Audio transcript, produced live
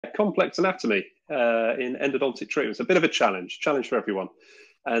complex anatomy in endodontic treatment. It's a bit of a challenge for everyone.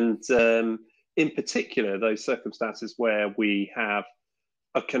 And in particular, those circumstances where we have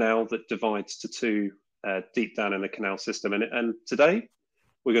a canal that divides to two deep down in the canal system. And today,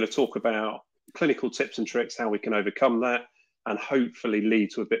 we're going to talk about clinical tips and tricks, how we can overcome that, and hopefully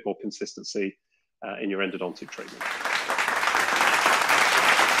lead to a bit more consistency in your endodontic treatment.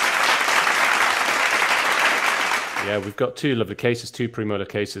 Yeah, we've got two lovely cases, two premolar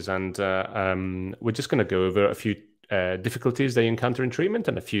cases, and we're just going to go over a few difficulties they encounter in treatment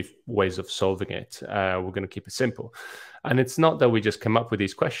and a few ways of solving it. We're going to keep it simple. And it's not that we just come up with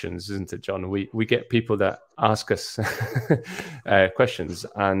these questions, isn't it, John? We get people that ask us questions,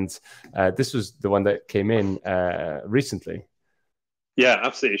 and this was the one that came in recently. Yeah,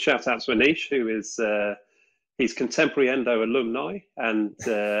 absolutely. Shout out to Anish, who is he's contemporary endo alumni, and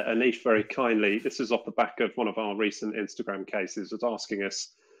Anish very kindly, this is off the back of one of our recent Instagram cases, was asking us,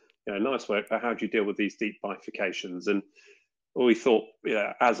 nice work, but how do you deal with these deep bifurcations? And we thought,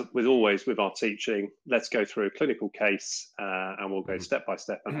 as with always with our teaching, let's go through a clinical case and we'll go step by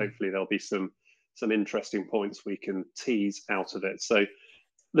step, and hopefully there'll be some interesting points we can tease out of it. So,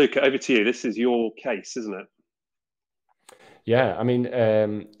 Luca, over to you. This is your case, isn't it? Yeah, I mean,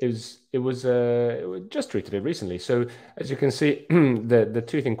 it was just treated it recently. So as you can see, the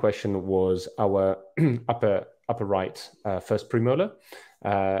tooth in question was our upper right first premolar.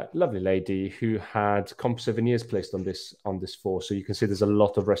 Lovely lady who had composite veneers placed on this fore. So you can see there's a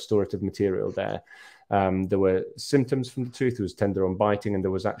lot of restorative material there. There were symptoms from the tooth. It was tender and biting, and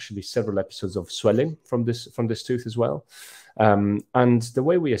there was actually several episodes of swelling from this tooth as well. And the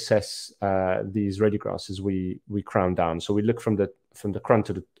way we assess these radiographs is we crown down. So we look from the crown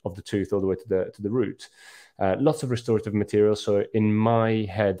of the tooth all the way to the root. Lots of restorative material. So in my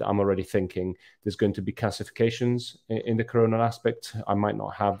head, I'm already thinking there's going to be calcifications in the coronal aspect. I might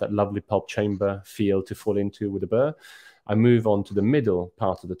not have that lovely pulp chamber feel to fall into with a burr. I move on to the middle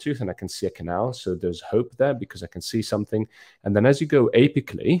part of the tooth and I can see a canal. So there's hope there because I can see something. And then as you go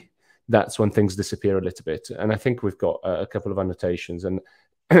apically, that's when things disappear a little bit. And I think we've got a couple of annotations, and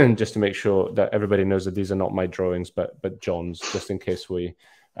just to make sure that everybody knows that these are not my drawings, but John's, just in case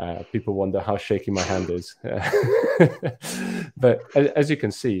people wonder how shaky my hand is. But as you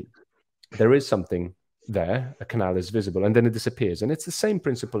can see, there is something there. A canal is visible, and then it disappears. And it's the same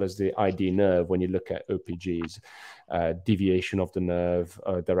principle as the ID nerve when you look at OPGs, deviation of the nerve,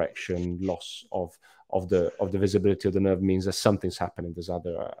 direction, loss of the visibility of the nerve means that something's happening. There's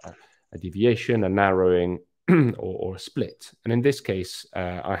either a deviation, a narrowing, or a split. And in this case,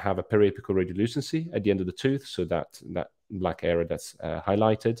 I have a periapical radiolucency at the end of the tooth, so that black area that's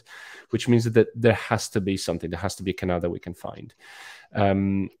highlighted, which means that there has to be something. There has to be a canal that we can find.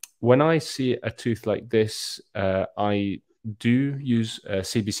 When I see a tooth like this, I do use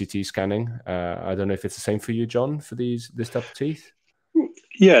CBCT scanning. I don't know if it's the same for you, John, for this type of teeth.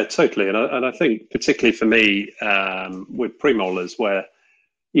 Yeah, totally. And I think particularly for me with premolars, where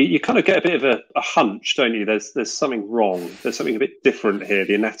you kind of get a bit of a hunch, don't you? There's something wrong. There's something a bit different here.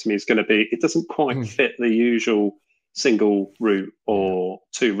 The anatomy is going to be, it doesn't quite fit the usual single root or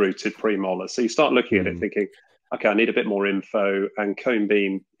two rooted premolar. So you start looking at it thinking, okay, I need a bit more info, and cone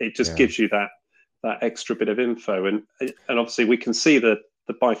beam, it just gives you that extra bit of info. And obviously we can see the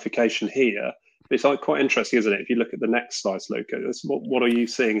bifurcation here. It's quite interesting, isn't it? If you look at the next slide, Luca, what are you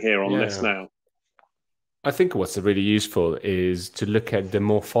seeing here on this now? I think what's really useful is to look at the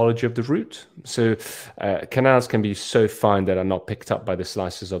morphology of the root. So canals can be so fine that are not picked up by the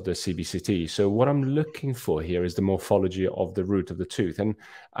slices of the CBCT. So what I'm looking for here is the morphology of the root of the tooth. And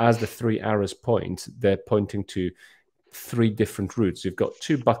as the three arrows point, they're pointing to three different roots. You've got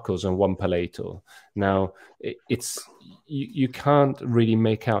two buccals and one palatal. Now, you can't really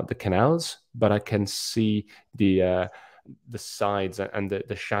make out the canals, but I can see the sides and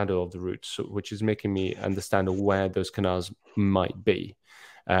the shadow of the roots, which is making me understand where those canals might be.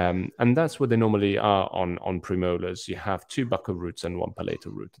 And that's what they normally are on premolars. You have two buccal roots and one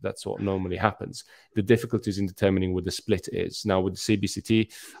palatal root. That's what normally happens. The difficulty is in determining what the split is. Now with the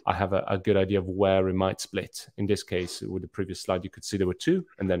CBCT, I have a good idea of where it might split. In this case, with the previous slide, you could see there were two,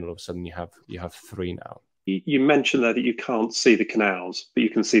 and then all of a sudden you have three now. You mentioned there that you can't see the canals, but you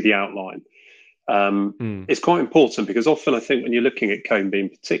can see the outline. It's quite important because often I think when you're looking at cone beam,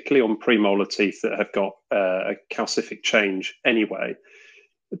 particularly on premolar teeth that have got a calcific change anyway,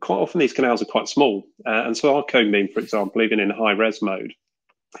 quite often these canals are quite small. And so our cone beam, for example, even in high res mode,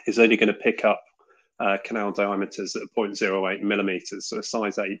 is only going to pick up canal diameters at 0.08 millimeters, so a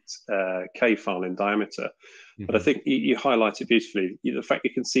size 8 K file in diameter. But I think you highlight it beautifully. The fact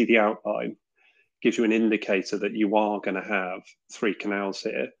you can see the outline gives you an indicator that you are going to have three canals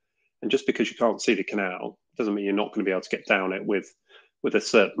here. And just because you can't see the canal doesn't mean you're not going to be able to get down it with a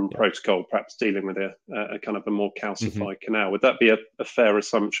certain protocol, perhaps dealing with a kind of a more calcified canal. Would that be a fair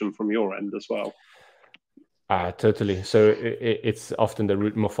assumption from your end as well? Totally. So it's often the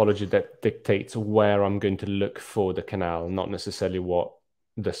root morphology that dictates where I'm going to look for the canal, not necessarily what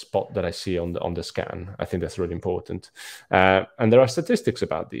the spot that I see on the scan. I think that's really important. And there are statistics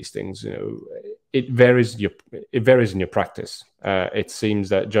about these things. You know, it varies in your practice. It seems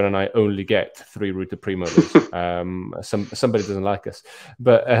that John and I only get 3 rooted premolars. Somebody doesn't like us,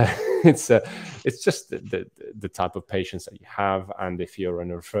 but it's just the type of patients that you have, and if you're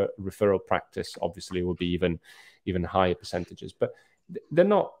in a referral practice, obviously it will be even higher percentages. But they're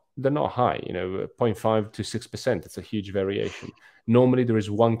not high. You know, 0.5 to 6%. It's a huge variation. Normally, there is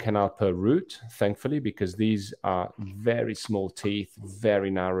 1 canal per root, thankfully, because these are very small teeth, very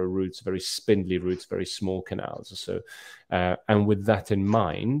narrow roots, very spindly roots, very small canals. So, and with that in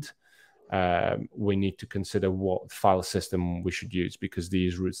mind, we need to consider what file system we should use, because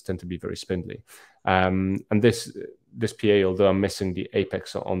these roots tend to be very spindly. And this PA, although I'm missing the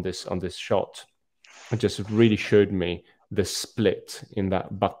apex on this shot, it just really showed me the split in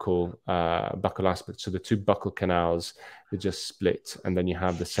that buccal aspect. So the 2 buccal canals, they just split, and then you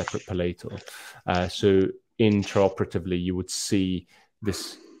have the separate palatal. So intraoperatively, you would see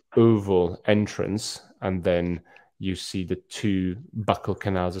this oval entrance, and then you see the 2 buccal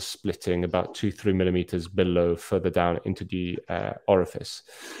canals are splitting about 2-3 millimeters below, further down into the orifice.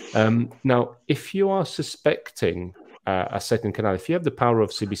 Now, if you are suspecting a second canal, if you have the power of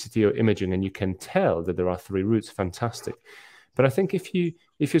CBCT or imaging and you can tell that there are 3 roots, fantastic. But I think if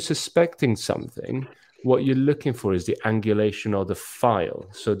you're suspecting something, what you're looking for is the angulation of the file.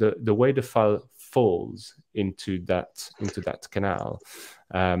 So the way the file falls into that canal.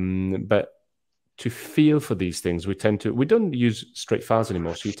 But to feel for these things, we don't use straight files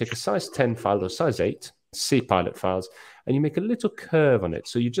anymore. So you take a size 10 file or size 8 C-pilot files, and you make a little curve on it.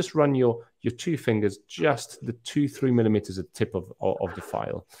 So you just run your 2 fingers, just the 2-3 millimeters at the tip of the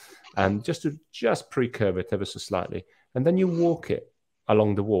file, and just pre-curve it ever so slightly, and then you walk it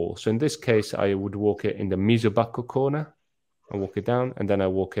along the wall. So in this case, I would walk it in the mesobuccal corner, I walk it down, and then I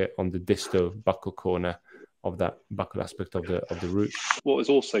walk it on the distobuccal corner of that buccal aspect of the root. What is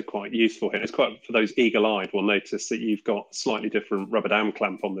also quite useful here, it's quite, for those eagle-eyed will notice that you've got a slightly different rubber dam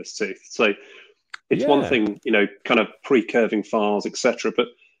clamp on this tooth. So it's one thing, you know, kind of pre-curving files, etc. But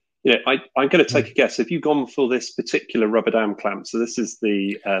you know, I'm going to take a guess. Have you gone for this particular rubber dam clamp? So this is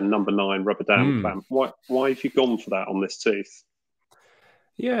the number 9 rubber dam clamp. Why have you gone for that on this tooth?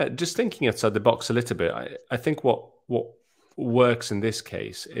 Yeah, just thinking outside the box a little bit. I think what works in this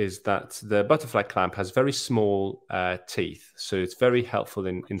case is that the butterfly clamp has very small teeth, so it's very helpful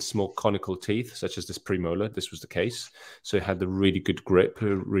in small conical teeth, such as this premolar. This was the case, so it had the really good grip,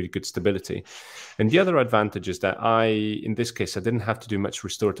 really good stability. And the other advantage is that in this case, I didn't have to do much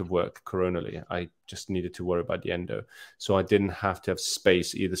restorative work coronally. I just needed to worry about the endo, so I didn't have to have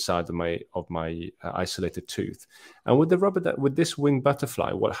space either side of my isolated tooth. And with this wing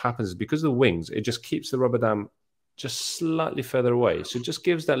butterfly, what happens is, because of the wings, it just keeps the rubber dam just slightly further away. So it just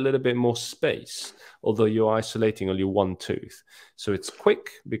gives that little bit more space, although you're isolating only 1 tooth. So it's quick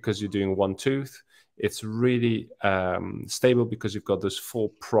because you're doing 1 tooth. It's really stable because you've got those 4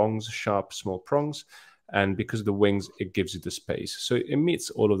 prongs, sharp, small prongs. And because of the wings, it gives you the space. So it meets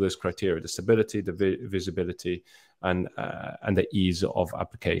all of those criteria: the stability, the visibility, and the ease of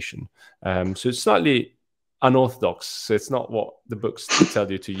application. So it's slightly unorthodox. So it's not what the books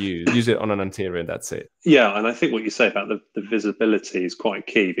tell you to use. Use it on an anterior, and that's it. Yeah, and I think what you say about the visibility is quite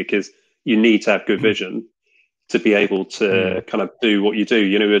key, because you need to have good vision to be able to kind of do what you do.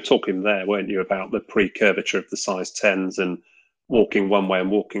 You know, we were talking there, weren't you, about the pre-curvature of the size 10s and walking one way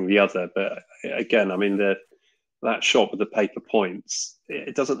and walking the other. But again, I mean, that shot with the paper points,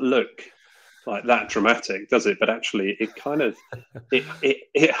 it doesn't look like that dramatic, does it? But actually, it kind of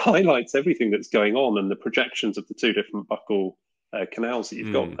it highlights everything that's going on, and the projections of the 2 different buccal canals that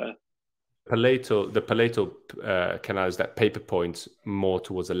you've got there. The palatal canal is that paper point more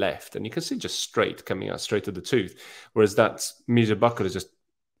towards the left, and you can see just straight coming out straight to the tooth, whereas that mesobuccal is just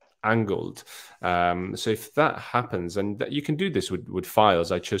angled. So if that happens, and you can do this with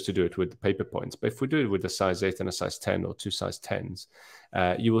files, I chose to do it with the paper points, but if we do it with a size 8 and a size 10, or 2 size 10s,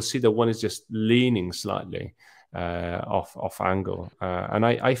 you will see that one is just leaning slightly off angle, and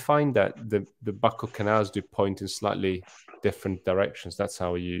I find that the buccal canals do point in slightly different directions. That's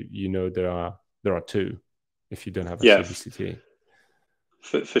how you know there are 2 if you don't have a CBCT.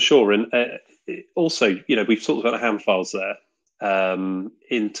 For sure. And also, you know, we've talked about the hand files there.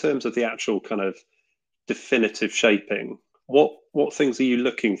 In terms of the actual kind of definitive shaping, what things are you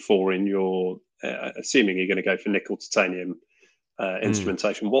looking for in your, assuming you're going to go for nickel titanium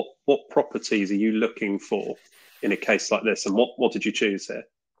instrumentation, what properties are you looking for in a case like this, and what did you choose here?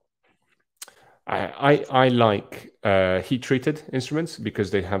 I like heat treated instruments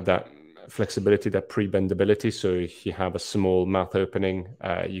because they have that flexibility, that pre-bendability. So if you have a small mouth opening,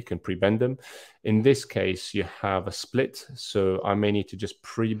 you can pre-bend them. In this case, you have a split. So I may need to just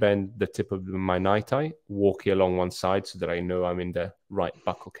pre-bend the tip of my night eye, walking along one side so that I know I'm in the right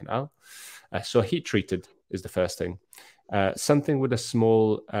buccal canal. So heat treated is the first thing. Something with a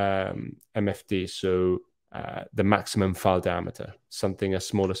small MFD, so the maximum file diameter, something as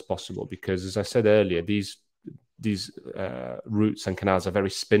small as possible, because as I said earlier, these roots and canals are very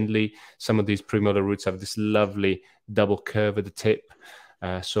spindly. Some of these premolar roots have this lovely double curve at the tip.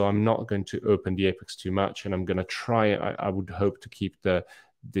 So I'm not going to open the apex too much, and I'm going to try, I would hope to keep the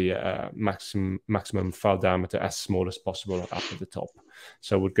maximum file diameter as small as possible up at the top.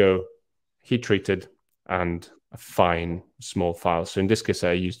 So I would go heat treated and a fine small file. So in this case,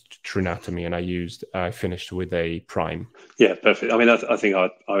 I used Trinatomy, and I finished with a prime. Yeah, perfect. I mean, I think I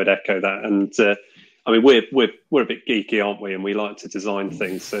would echo that. And I mean, we're a bit geeky, aren't we? And we like to design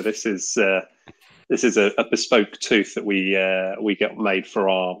things. So this is a bespoke tooth that we get made for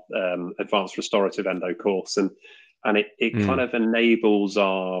our advanced restorative endo course, and it kind of enables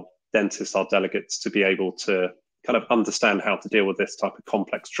our dentists, our delegates, to be able to kind of understand how to deal with this type of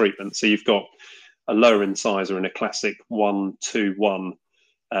complex treatment. So you've got a lower incisor in a classic 1-2-1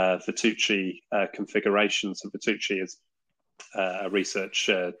 Vitucci configuration. So Vitucci is a research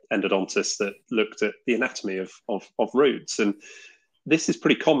endodontist that looked at the anatomy of roots, and this is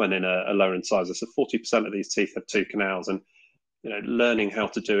pretty common in a lower incisor. So 40% of these teeth have 2 canals, and learning how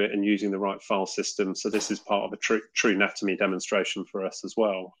to do it and using the right file system. So this is part of a true anatomy demonstration for us as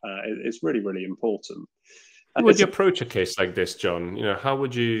well. It's really, really important. How would you approach a case like this, John? How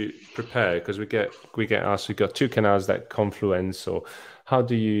would you prepare? Because we get asked, we've got 2 canals that confluence, or how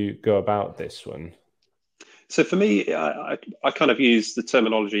do you go about this one? So for me, I kind of use the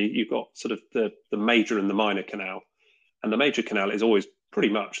terminology. You've got sort of the major and the minor canal, and the major canal is always pretty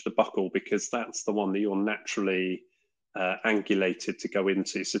much the buccal, because that's the one that you're naturally angulated to go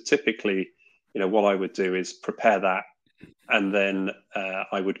into. So typically, what I would do is prepare that, and then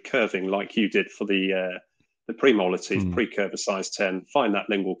I would curving like you did for the premolar teeth, pre-curve a size 10, find that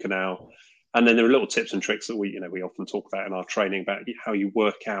lingual canal. And then there are little tips and tricks that we often talk about in our training about how you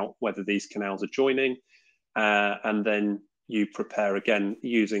work out whether these canals are joining. And then you prepare again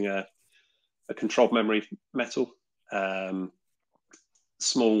using a controlled memory metal,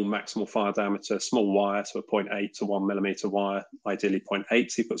 small maximal file diameter, small wire, so a 0.8 to 1 millimeter wire, ideally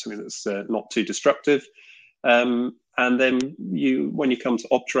 0.8. So you put something that's not too destructive. And then when you come to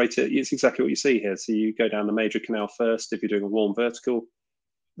obturate it, it's exactly what you see here. So you go down the major canal first if you're doing a warm vertical,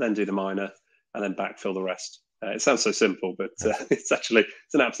 then do the minor, and then backfill the rest. It sounds so simple, but it's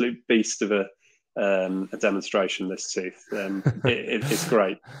an absolute beast of a demonstration, this tooth. It's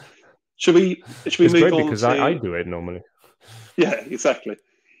great. Should we move on? Because I do it normally. Yeah, exactly.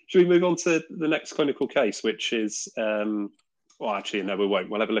 Should we move on to the next clinical case, which is well, actually, no, we won't.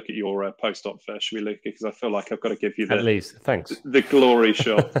 We'll have a look at your post-op first, should we, Luke? Because I feel like I've got to give you at least thanks the glory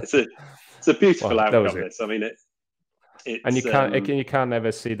shot. It's a beautiful outcome. This, I mean, it's, and you can't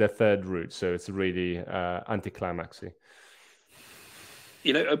ever see the third root, so it's really anticlimaxy.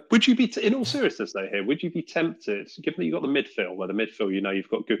 Would you be, in all seriousness though, here, would you be tempted, given that you've got the midfill, where the midfill, you've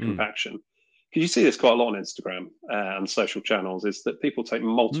got good compaction? Because you see this quite a lot on Instagram and social channels, is that people take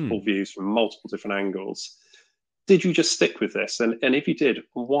multiple views from multiple different angles. Did you just stick with this? And if you did,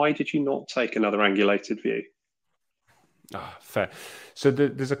 why did you not take another angulated view? Fair. So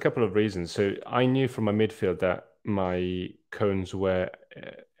there's a couple of reasons. So I knew from my midfield that my cones were,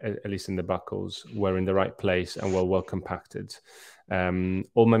 at least in the buccals, were in the right place and were well compacted.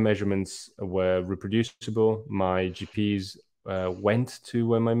 All my measurements were reproducible. My GPs went to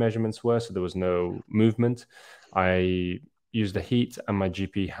where my measurements were, so there was no movement. I used the heat, and my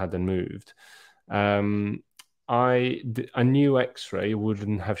GP hadn't moved. A new X-ray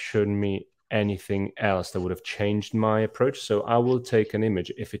wouldn't have shown me anything else that would have changed my approach. So I will take an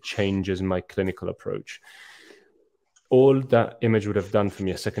image if it changes my clinical approach. All that image would have done for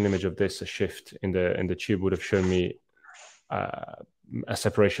me, a second image of this, a shift in the tube, would have shown me a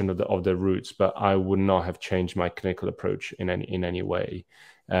separation of the roots, but I would not have changed my clinical approach in any way.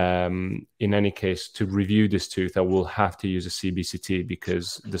 In any case, to review this tooth, I will have to use a CBCT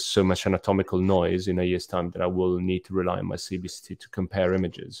because there's so much anatomical noise in a year's time that I will need to rely on my CBCT to compare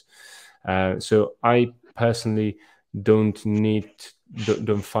images. So I personally don't need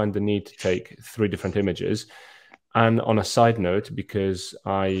don't find the need to take 3 different images. And on a side note, because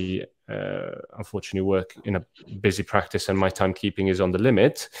I unfortunately work in a busy practice and my timekeeping is on the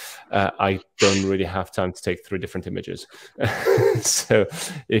limit, I don't really have time to take 3 different images. So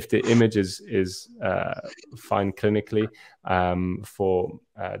if the image is fine clinically, for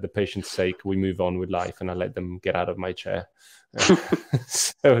the patient's sake, we move on with life and I let them get out of my chair.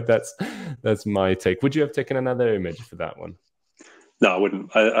 So that's my take. Would you have taken another image for that one? No, I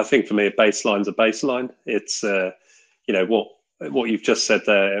wouldn't. I think for me, a baseline's a baseline. It's what you've just said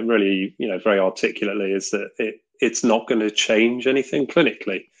there really, very articulately, is that it's not going to change anything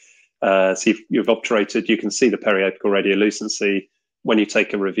clinically. So you've obturated, you can see the periapical radiolucency. When you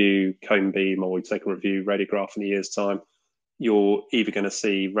take a review cone beam or you take a review radiograph in a year's time, you're either going to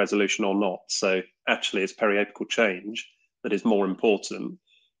see resolution or not. So actually, it's periapical change that is more important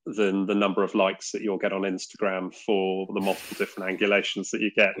than the number of likes that you'll get on Instagram for the multiple different angulations that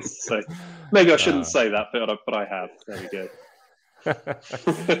you get. So maybe I shouldn't say that, but I have. There we go.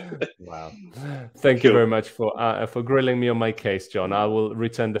 Wow. Thank you very much for grilling me on my case, John. I will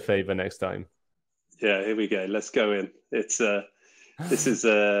return the favor next time. Yeah, here we go. Let's go in. It's this is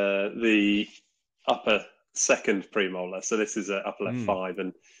the upper second premolar. So this is upper left 5,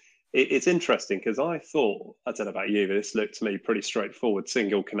 and it's interesting because I don't know about you, but this looked to me pretty straightforward.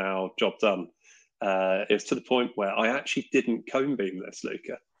 Single canal, job done. It was to the point where I actually didn't cone beam this,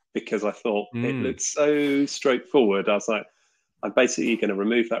 Luca, because I thought it looked so straightforward. I was like, I'm basically going to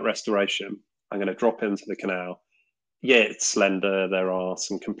remove that restoration. I'm going to drop into the canal. Yeah, it's slender. There are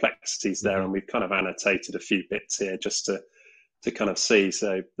some complexities there, and we've kind of annotated a few bits here just to kind of see.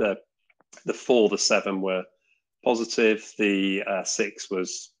 So the 4, the 7 were positive. The 6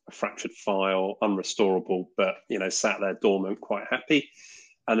 was a fractured file, unrestorable, but sat there dormant, quite happy.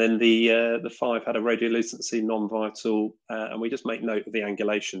 And then the 5 had a radiolucency, non-vital, and we just make note of the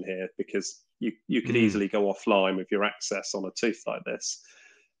angulation here because you could easily go offline with your access on a tooth like this.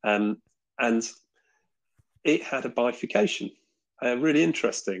 And it had a bifurcation, really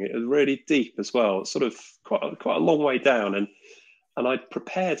interesting. It was really deep as well, sort of quite a long way down. And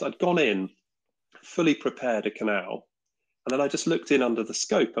I'd gone in, fully prepared a canal, and then I just looked in under the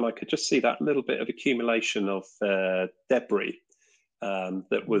scope and I could just see that little bit of accumulation of debris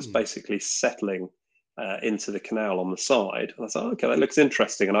that was basically settling into the canal on the side. And I thought, okay, that looks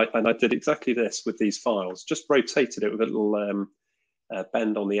interesting. And I did exactly this with these files, just rotated it with a little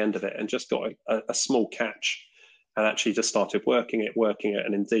bend on the end of it and just got a small catch and actually just started working it.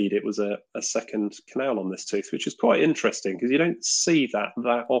 And indeed, it was a second canal on this tooth, which is quite interesting because you don't see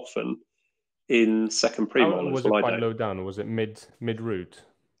that often in second premolars. Was it quite low down, or was it mid root?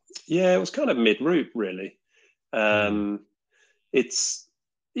 Yeah, it was kind of mid root, really. If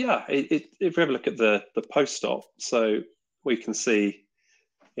we have a look at the post-op, so we can see,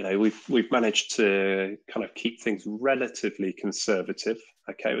 we've managed to kind of keep things relatively conservative.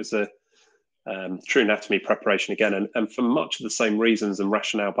 Okay, it was a true anatomy preparation again, and for much of the same reasons and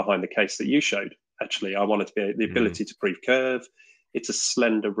rationale behind the case that you showed. Actually, I wanted to be the ability to pre-curve. It's a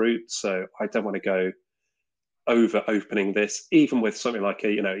slender root, so I don't want to go over opening this, even with something like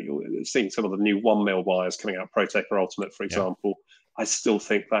you're seeing some of the new 1 mil wires coming out, ProTaper Ultimate, for example. I still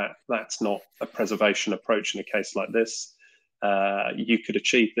think that's not a preservation approach in a case like this. You could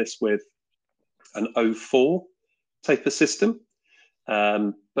achieve this with an 0.4 taper system,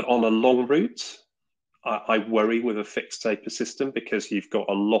 but on a long route, I worry with a fixed taper system because you've got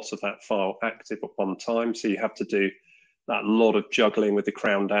a lot of that file active at one time, so you have to do that lot of juggling with the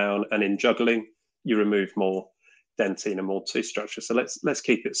crown down, and in juggling, you remove more dentine and more tooth structure. So let's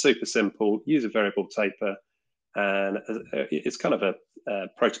keep it super simple. Use a variable taper, and it's kind of a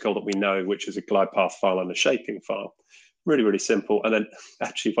protocol that we know, which is a glide path file and a shaping file. Really, really simple. And then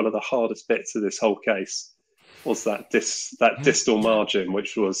actually one of the hardest bits of this whole case was that distal margin,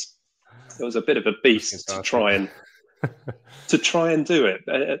 which was a bit of a beast to try and do it.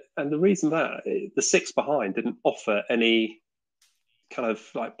 And the reason that the 6 behind didn't offer any kind of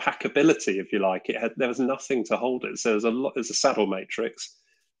like packability, if you like, there was nothing to hold it. So there's a saddle matrix.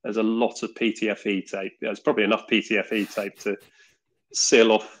 There's a lot of PTFE tape. There's probably enough PTFE tape to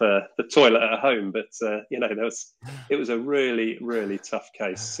seal off the toilet at home, but it was a really, really tough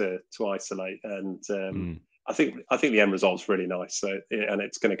case to isolate. And I think the end result's really nice. So and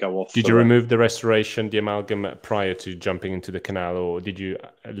it's going to go off. Did you remove the restoration, the amalgam, prior to jumping into the canal, or did you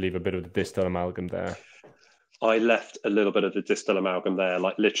leave a bit of the distal amalgam there? I left a little bit of the distal amalgam there,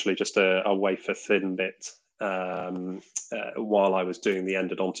 like literally just a wafer thin bit, while I was doing the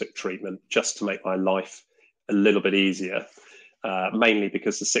endodontic treatment, just to make my life a little bit easier. Mainly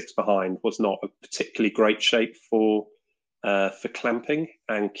because the 6 behind was not a particularly great shape for for clamping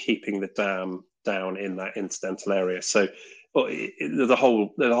and keeping the dam down in that incidental area. So there's a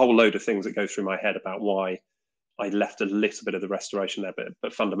whole load of things that go through my head about why I left a little bit of the restoration there,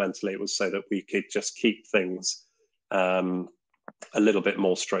 but fundamentally it was so that we could just keep things a little bit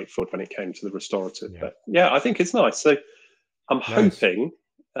more straightforward when it came to the restorative. But yeah, I think it's nice. So I'm hoping,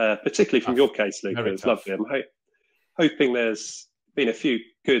 particularly from your case, Luca, it's lovely. I'm hoping there's been a few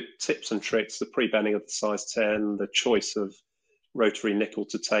good tips and tricks, the pre-bending of the size 10, the choice of rotary nickel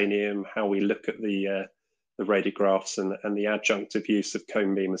titanium, how we look at the radiographs and the adjunctive use of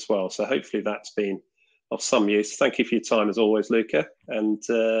cone beam as well. So hopefully that's been of some use. Thank you for your time as always, Luca, and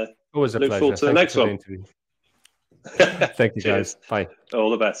always a look pleasure. forward to the next one. Thank you, guys. Bye. All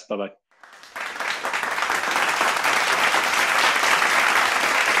the best. Bye-bye.